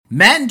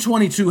Madden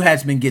 22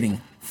 has been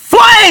getting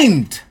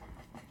flamed,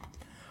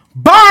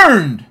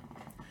 burned.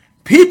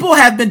 People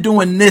have been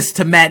doing this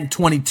to Madden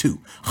 22.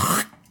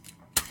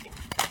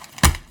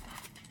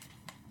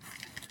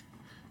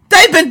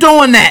 They've been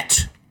doing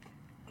that.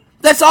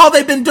 That's all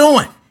they've been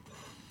doing.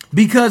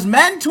 Because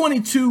Madden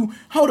 22,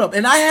 hold up,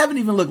 and I haven't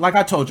even looked, like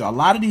I told you, a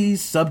lot of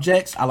these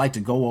subjects I like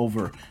to go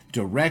over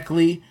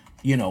directly,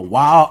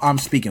 while I'm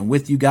speaking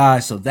with you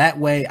guys. So that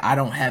way I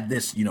don't have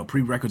this,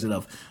 prerequisite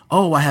of,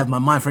 I have my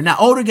mind for now.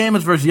 Older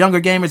gamers versus younger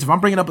gamers. If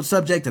I'm bringing up a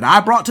subject that I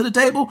brought to the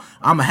table,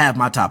 I'm going to have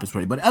my topics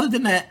ready. But other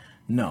than that,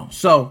 no.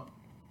 So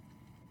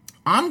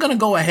I'm going to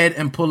go ahead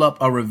and pull up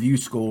a review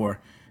score.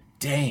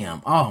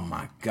 Damn. Oh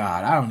my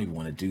God. I don't even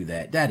want to do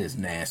that. That is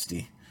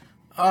nasty.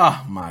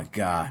 Oh my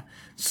God.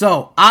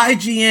 So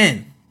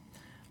IGN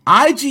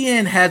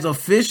has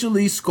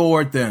officially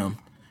scored them.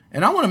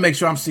 And I want to make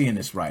sure I'm seeing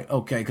this right.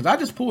 Okay. Because I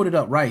just pulled it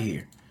up right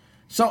here.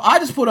 So I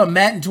just put up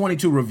Madden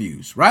 22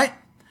 reviews, right?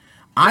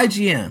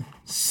 IGN,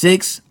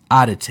 6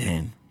 out of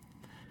 10.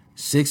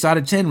 6 out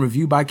of 10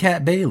 reviewed by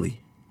Cat Bailey.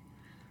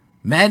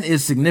 Madden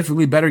is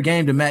significantly better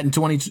game than Madden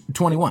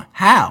 2021.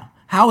 How?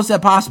 How is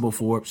that possible,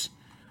 Forbes?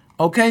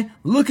 Okay,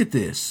 look at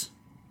this.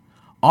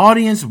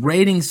 Audience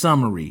rating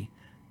summary.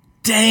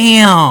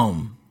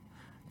 Damn.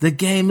 The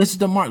game misses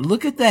the mark.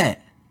 Look at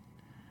that.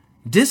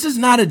 This is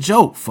not a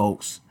joke,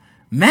 folks.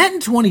 Madden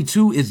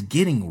 22 is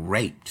getting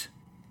raped.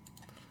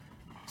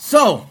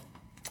 So,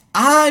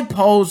 I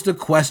posed a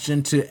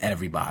question to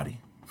everybody,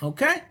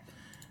 okay?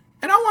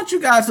 And I want you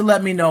guys to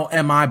let me know,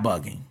 am I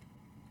bugging?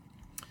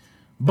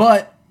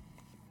 But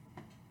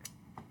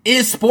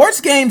is sports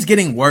games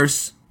getting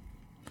worse?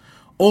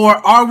 Or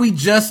are we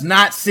just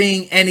not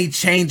seeing any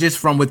changes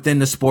from within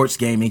the sports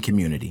gaming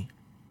community?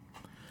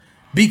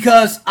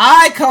 Because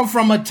I come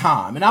from a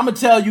time, and I'm going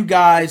to tell you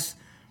guys,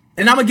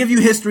 and I'm going to give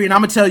you history, and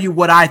I'm going to tell you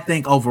what I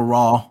think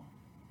overall,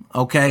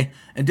 okay?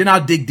 And then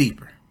I'll dig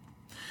deeper.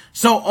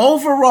 So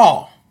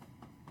overall,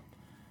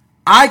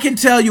 I can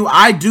tell you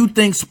I do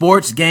think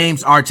sports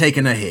games are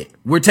taking a hit.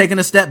 We're taking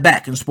a step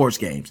back in sports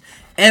games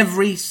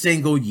every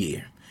single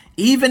year,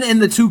 even in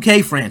the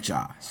 2K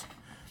franchise.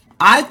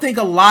 I think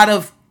a lot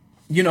of,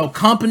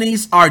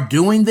 companies are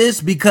doing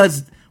this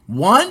because,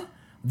 one,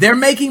 they're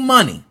making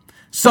money.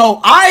 So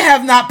I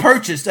have not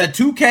purchased a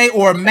 2K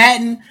or a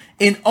Madden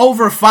in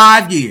over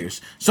 5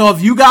 years. So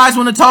if you guys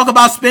want to talk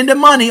about spending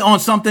money on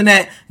something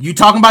that you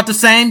talking about the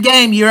same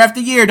game year after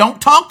year, don't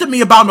talk to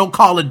me about no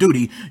Call of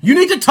Duty. You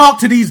need to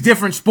talk to these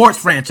different sports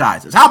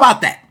franchises. How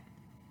about that?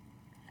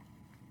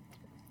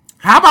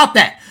 How about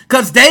that?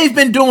 Because they've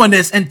been doing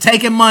this and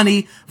taking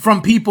money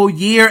from people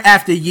year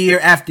after year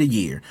after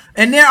year.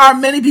 And there are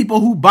many people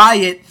who buy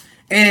it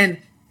and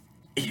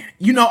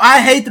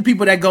I hate the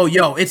people that go,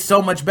 it's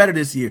so much better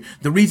this year.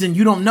 The reason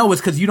you don't know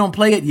is because you don't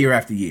play it year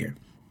after year.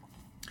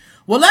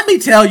 Well, let me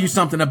tell you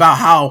something about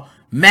how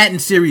Madden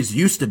series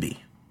used to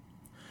be.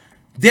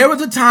 There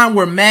was a time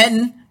where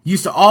Madden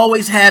used to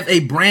always have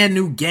a brand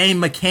new game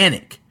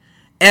mechanic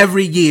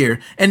every year,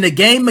 and the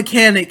game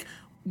mechanic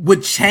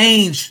would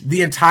change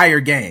the entire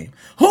game.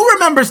 Who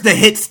remembers the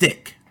hit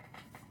stick?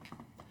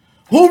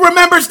 Who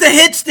remembers the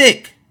hit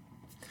stick?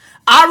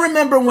 I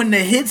remember when the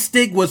hit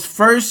stick was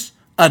first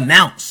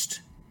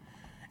announced,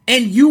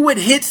 and you would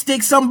hit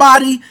stick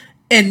somebody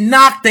and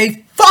knock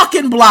their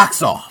fucking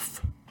blocks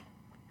off.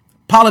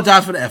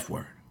 Apologize for the F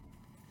word.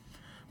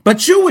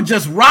 But you would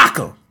just rock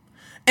them,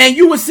 and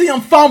you would see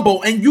them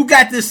fumble, and you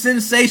got this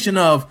sensation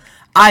of,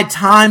 I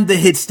timed the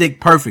hit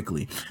stick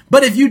perfectly.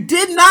 But if you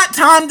did not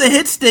time the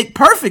hit stick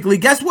perfectly,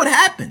 guess what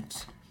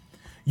happens?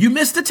 You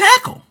missed the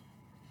tackle.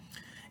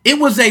 It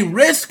was a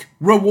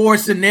risk-reward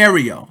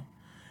scenario.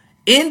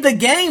 In the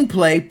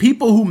gameplay,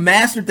 people who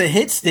mastered the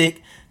hit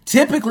stick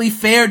typically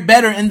fared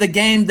better in the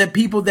game than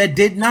people that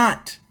did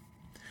not.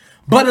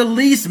 But at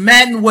least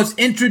Madden was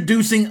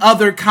introducing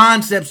other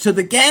concepts to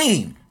the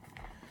game.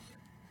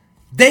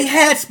 They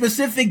had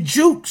specific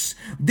jukes.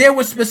 There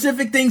were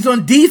specific things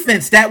on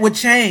defense that would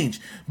change.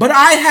 But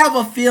I have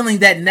a feeling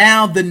that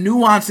now the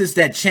nuances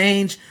that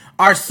change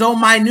are so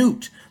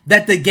minute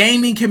that the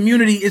gaming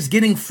community is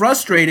getting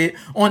frustrated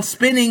on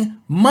spending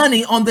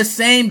money on the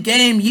same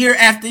game year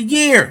after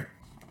year.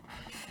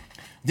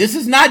 This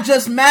is not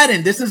just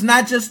Madden. This is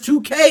not just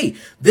 2K.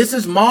 This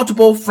is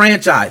multiple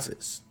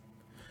franchises.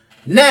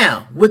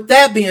 Now, with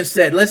that being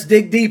said, let's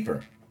dig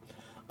deeper.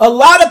 A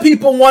lot of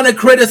people want to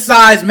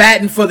criticize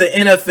Madden for the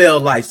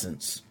NFL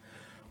license.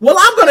 Well,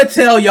 I'm going to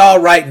tell y'all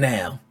right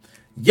now,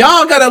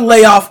 y'all got to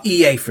lay off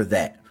EA for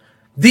that.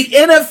 The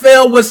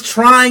NFL was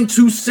trying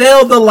to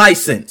sell the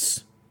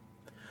license.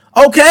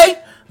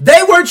 Okay?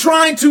 They were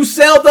trying to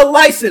sell the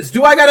license.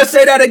 Do I got to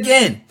say that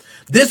again?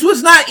 This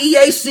was not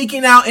EA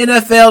seeking out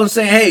NFL and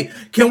saying, hey,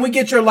 can we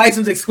get your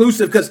license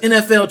exclusive because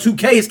NFL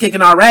 2K is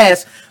kicking our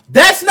ass.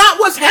 That's not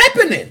what's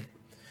happening.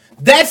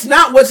 That's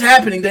not what's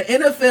happening. The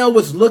NFL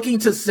was looking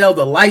to sell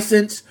the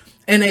license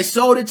and they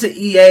sold it to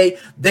EA.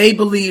 They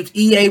believed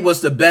EA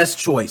was the best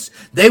choice.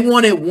 They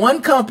wanted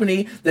one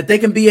company that they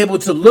can be able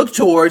to look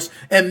towards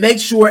and make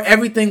sure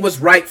everything was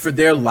right for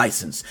their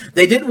license.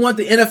 They didn't want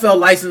the NFL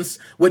license,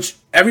 which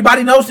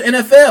everybody knows the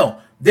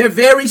NFL. They're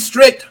very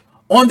strict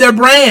on their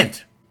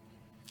brand.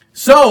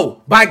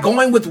 So by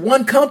going with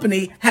one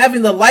company,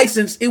 having the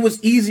license, it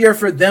was easier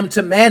for them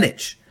to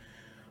manage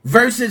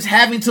versus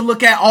having to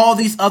look at all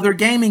these other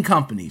gaming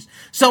companies.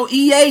 So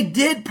EA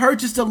did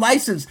purchase the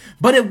license,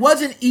 but it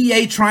wasn't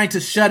EA trying to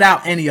shut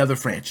out any other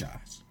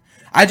franchise.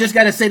 I just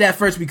got to say that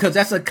first because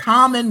that's a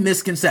common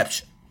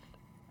misconception.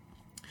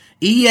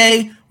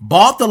 EA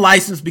bought the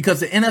license because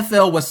the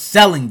NFL was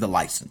selling the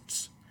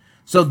license.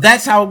 So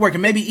that's how it worked.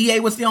 And maybe EA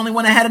was the only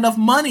one that had enough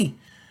money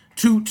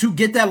to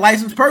get that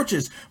license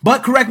purchased.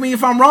 But correct me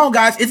if I'm wrong,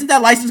 guys. Isn't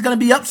that license going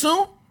to be up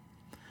soon?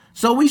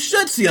 So we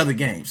should see other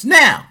games.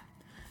 Now,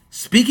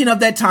 speaking of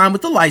that time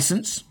with the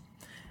license,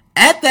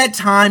 at that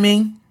time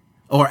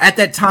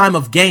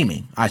of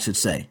gaming, I should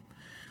say,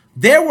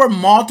 there were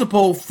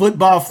multiple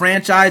football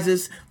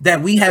franchises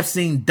that we have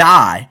seen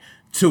die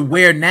to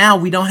where now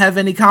we don't have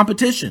any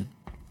competition.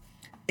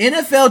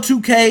 NFL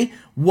 2K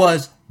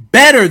was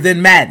better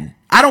than Madden.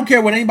 I don't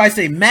care what anybody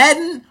say.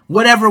 Madden,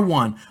 whatever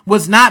one,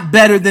 was not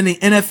better than the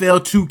NFL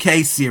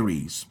 2K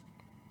series.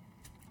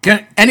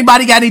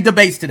 Anybody got any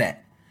debates to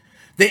that?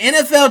 The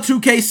NFL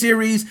 2K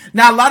series,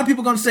 now a lot of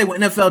people are going to say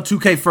when NFL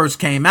 2K first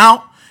came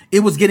out,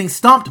 it was getting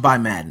stumped by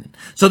Madden.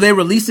 So they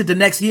released it the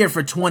next year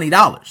for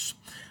 $20.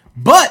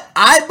 But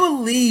I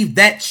believe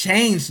that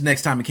changed the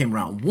next time it came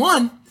around.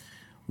 One,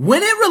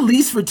 when it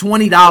released for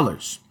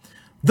 $20,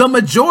 the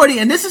majority,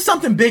 and this is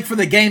something big for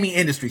the gaming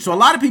industry. So a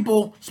lot of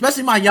people,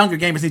 especially my younger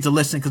gamers, need to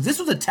listen because this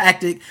was a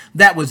tactic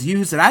that was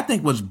used that I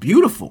think was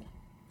beautiful.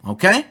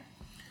 Okay?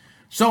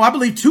 So I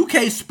believe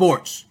 2K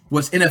Sports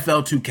was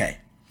NFL 2K.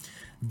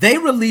 They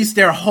released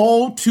their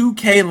whole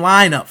 2K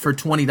lineup for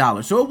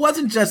 $20. So it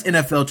wasn't just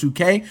NFL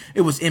 2K.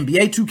 It was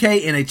NBA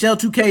 2K, NHL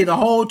 2K, the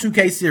whole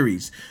 2K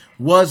series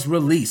was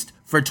released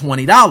for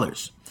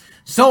 $20.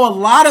 So a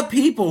lot of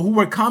people who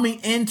were coming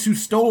into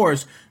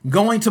stores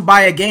going to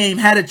buy a game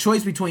had a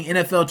choice between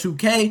NFL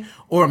 2K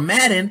or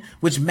Madden,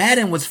 which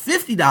Madden was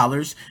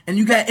 $50 and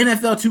you got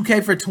NFL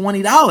 2K for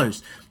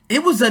 $20.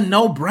 It was a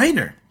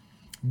no-brainer.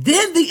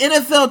 Then the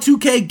NFL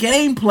 2K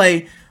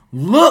gameplay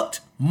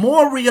looked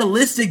more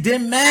realistic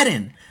than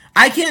Madden.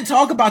 I can't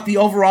talk about the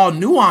overall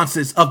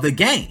nuances of the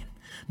game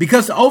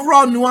because the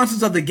overall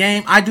nuances of the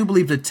game, I do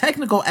believe the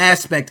technical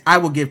aspect I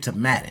will give to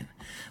Madden.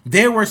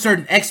 There were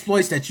certain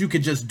exploits that you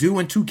could just do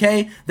in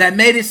 2K that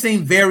made it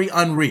seem very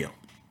unreal.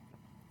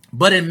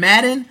 But in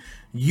Madden,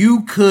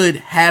 you could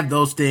have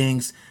those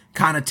things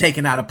kind of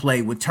taken out of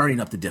play with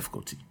turning up the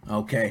difficulty.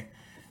 Okay.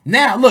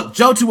 Now, look,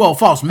 Joe 2-0,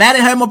 false.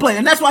 Madden had more play.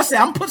 And that's why I say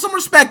I'm going to put some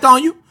respect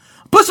on you.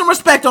 Put some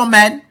respect on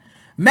Madden.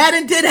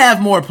 Madden did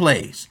have more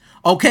plays.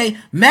 Okay.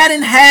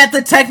 Madden had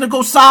the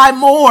technical side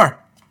more.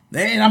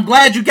 And I'm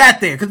glad you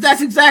got there because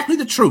that's exactly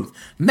the truth.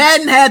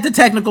 Madden had the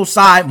technical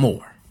side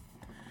more.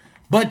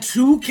 But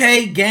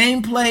 2K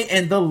gameplay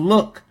and the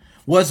look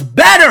was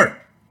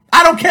better.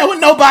 I don't care what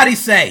nobody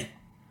say.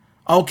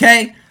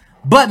 Okay?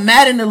 But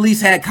Madden at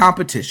least had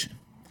competition.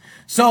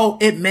 So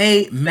it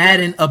made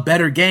Madden a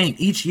better game.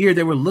 Each year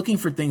they were looking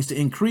for things to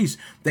increase.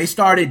 They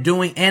started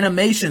doing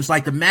animations.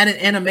 Like the Madden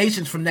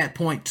animations from that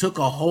point took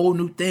a whole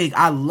new thing.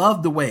 I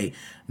love the way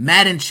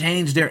Madden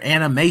changed their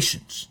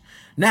animations.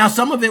 Now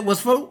some of it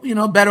was for,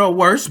 better or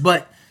worse,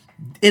 but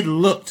it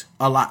looked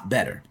a lot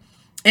better.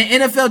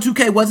 And NFL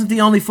 2K wasn't the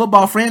only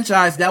football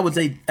franchise that was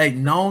a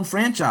known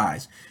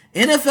franchise.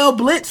 NFL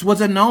Blitz was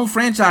a known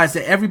franchise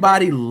that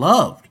everybody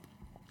loved.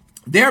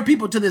 There are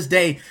people to this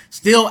day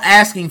still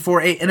asking for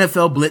a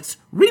NFL Blitz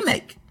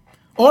remake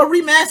or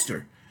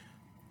remaster.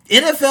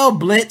 NFL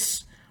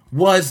Blitz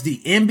was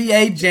the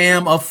NBA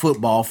Jam of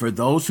football for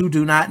those who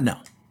do not know.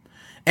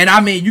 And I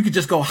mean, you could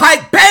just go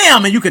hike,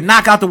 bam, and you could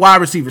knock out the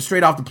wide receiver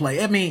straight off the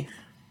play. I mean,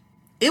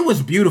 it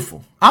was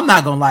beautiful. I'm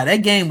not going to lie.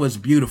 That game was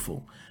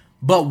beautiful.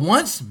 But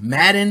once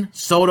Madden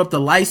sold up the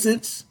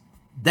license,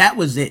 that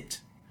was it.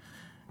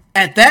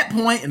 At that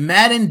point,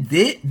 Madden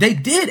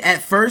did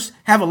at first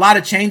have a lot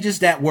of changes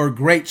that were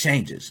great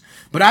changes.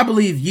 But I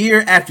believe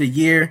year after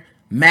year,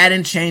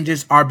 Madden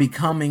changes are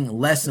becoming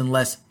less and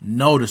less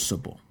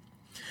noticeable.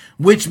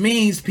 Which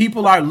means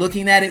people are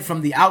looking at it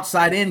from the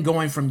outside in,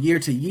 going from year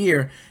to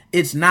year.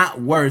 It's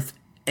not worth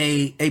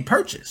a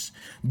purchase.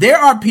 There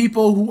are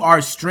people who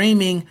are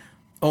streaming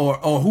or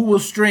who will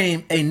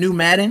stream a new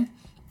Madden.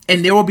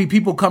 And there will be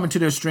people coming to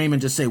their stream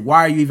and just say,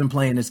 why are you even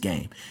playing this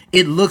game?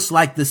 It looks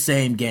like the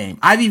same game.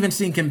 I've even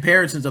seen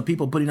comparisons of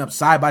people putting up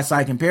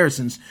side-by-side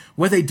comparisons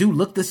where they do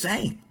look the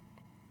same.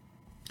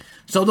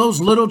 So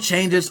those little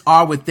changes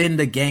are within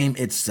the game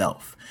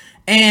itself.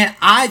 And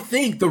I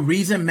think the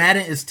reason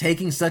Madden is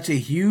taking such a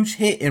huge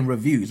hit in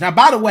reviews. Now,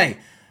 by the way,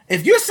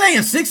 if you're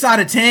saying 6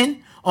 out of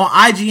 10 on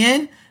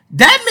IGN,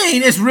 that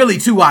means it's really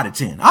 2 out of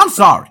 10. I'm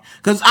sorry.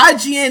 Because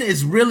IGN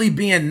is really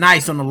being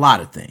nice on a lot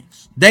of things.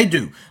 They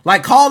do.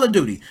 Like Call of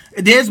Duty.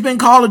 There's been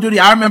Call of Duty.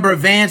 I remember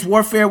Advanced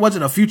Warfare. Was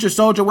it a Future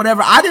Soldier?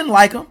 Whatever. I didn't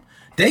like them.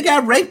 They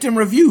got raped in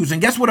reviews.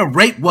 And guess what a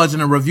rape was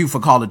in a review for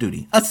Call of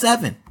Duty? A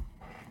 7.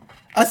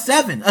 A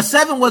 7. A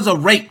 7 was a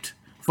raped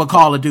for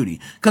Call of Duty.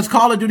 Because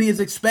Call of Duty is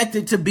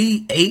expected to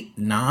be 8,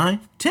 9,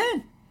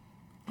 10.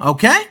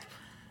 Okay?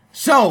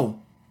 So,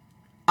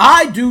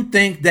 I do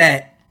think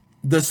that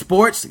the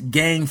sports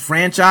game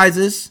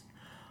franchises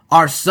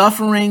are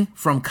suffering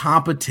from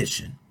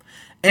competition.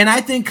 And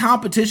I think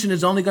competition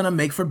is only going to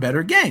make for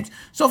better games.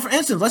 So, for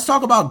instance, let's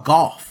talk about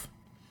golf.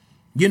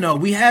 You know,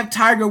 we have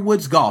Tiger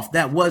Woods golf.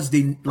 That was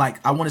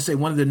I want to say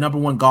one of the number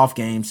one golf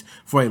games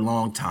for a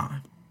long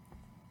time.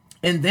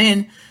 And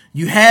then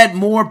you had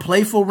more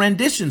playful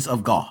renditions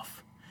of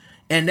golf.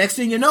 And next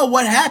thing you know,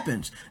 what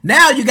happens?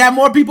 Now you got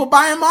more people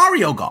buying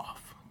Mario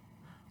Golf.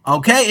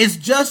 Okay? It's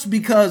just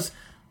because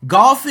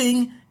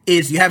golfing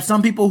is, you have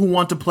some people who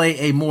want to play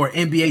a more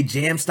NBA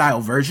Jam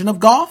style version of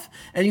golf,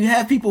 and you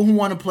have people who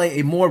want to play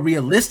a more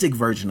realistic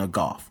version of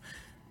golf.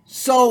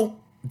 So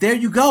there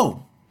you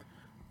go.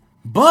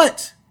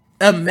 But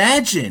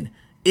imagine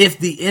if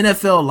the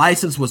NFL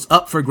license was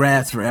up for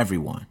grabs for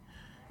everyone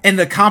and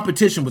the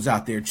competition was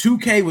out there.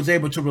 2K was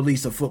able to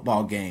release a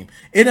football game.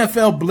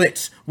 NFL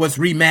Blitz was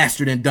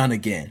remastered and done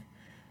again.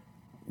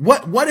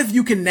 What if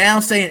you can now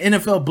say in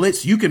NFL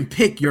Blitz, you can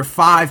pick your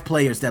 5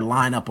 players that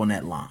line up on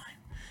that line?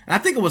 And I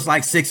think it was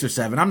like 6 or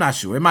 7. I'm not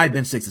sure. It might have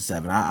been 6 or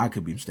 7. I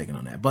could be mistaken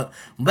on that. But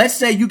let's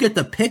say you get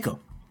to pick them.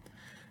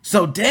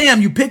 So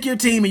damn, you pick your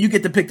team and you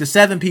get to pick the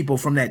 7 people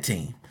from that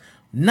team.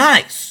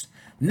 Nice.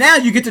 Now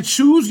you get to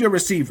choose your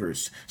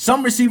receivers.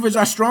 Some receivers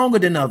are stronger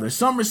than others.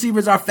 Some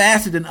receivers are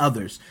faster than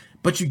others.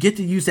 But you get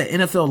to use that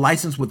NFL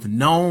license with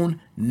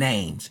known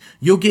names.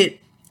 You'll get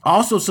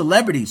also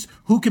celebrities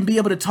who can be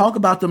able to talk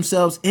about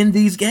themselves in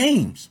these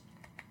games.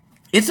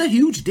 It's a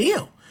huge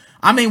deal.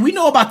 I mean, we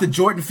know about the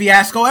Jordan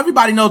fiasco.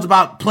 Everybody knows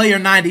about Player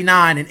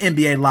 99 and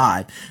NBA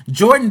Live.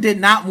 Jordan did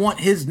not want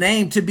his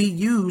name to be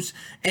used,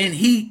 and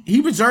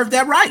he reserved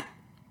that right.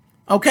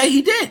 Okay,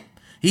 he did.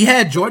 He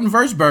had Jordan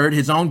vs. Bird,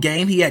 his own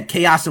game. He had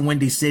Chaos in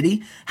Windy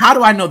City. How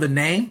do I know the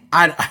name?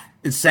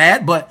 It's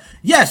sad, but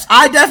yes,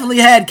 I definitely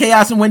had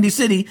Chaos in Windy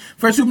City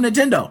for Super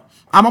Nintendo.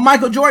 I'm a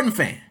Michael Jordan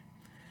fan.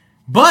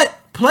 But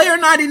Player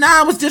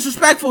 99 was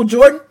disrespectful,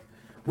 Jordan.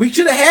 We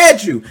should have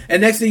had you.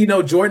 And next thing you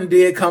know, Jordan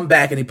did come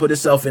back and he put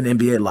himself in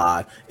NBA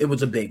Live. It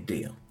was a big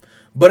deal.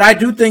 But I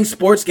do think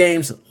sports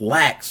games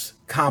lacks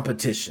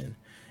competition.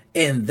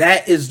 And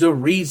that is the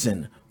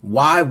reason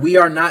why we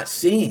are not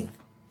seeing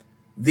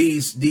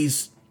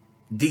these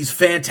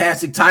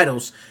fantastic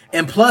titles.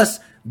 And plus,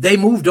 they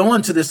moved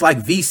on to this like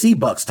VC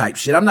Bucks type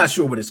shit. I'm not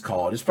sure what it's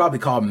called. It's probably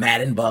called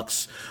Madden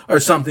Bucks or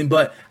something.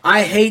 But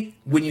I hate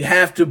when you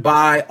have to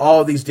buy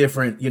all these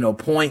different,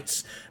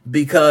 points,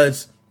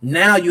 because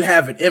now you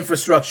have an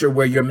infrastructure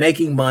where you're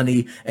making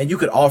money and you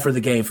could offer the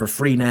game for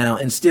free now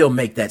and still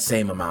make that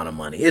same amount of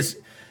money.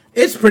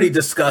 It's pretty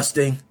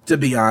disgusting, to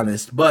be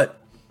honest. But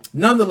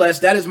nonetheless,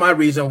 that is my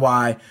reason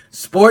why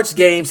sports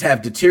games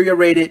have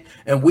deteriorated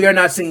and we are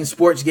not seeing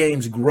sports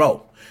games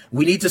grow.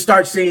 We need to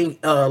start seeing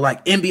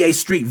like NBA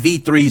Street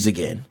V3s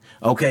again.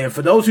 Okay, and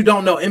for those who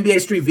don't know, NBA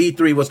Street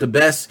V3 was the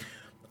best,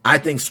 I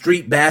think,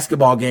 street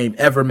basketball game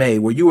ever made,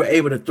 where you were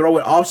able to throw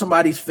it off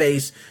somebody's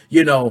face,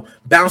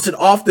 bounce it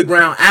off the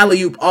ground,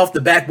 alley-oop off the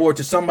backboard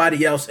to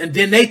somebody else, and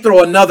then they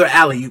throw another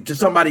alley-oop to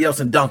somebody else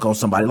and dunk on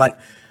somebody. Like,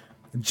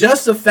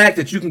 just the fact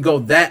that you can go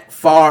that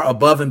far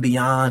above and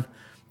beyond,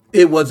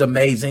 it was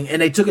amazing.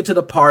 And they took it to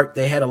the park.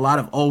 They had a lot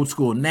of old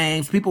school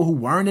names, people who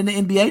weren't in the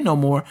NBA no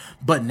more,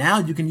 but now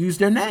you can use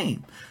their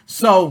name.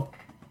 So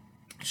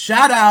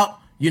shout out,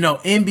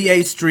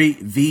 NBA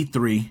Street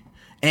V3.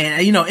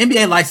 And,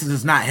 NBA license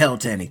is not held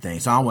to anything,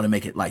 so I don't want to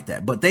make it like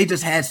that. But they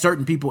just had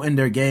certain people in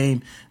their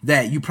game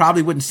that you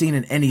probably wouldn't seen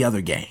in any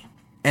other game,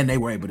 and they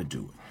were able to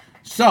do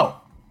it. So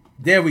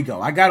there we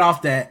go. I got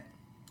off that.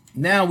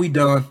 Now we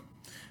done.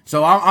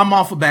 So I'm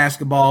off of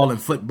basketball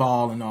and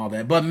football and all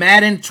that. But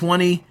Madden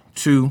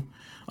 22,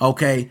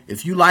 okay,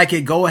 if you like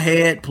it, go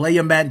ahead, play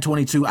your Madden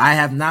 22. I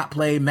have not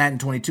played Madden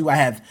 22. I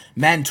have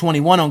Madden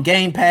 21 on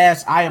Game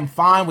Pass. I am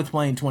fine with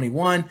playing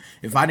 21.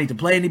 If I need to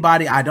play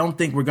anybody, I don't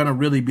think we're going to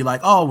really be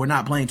like, oh, we're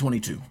not playing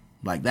 22.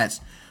 Like, that's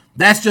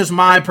just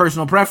my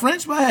personal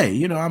preference. But,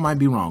 hey, I might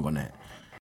be wrong on that.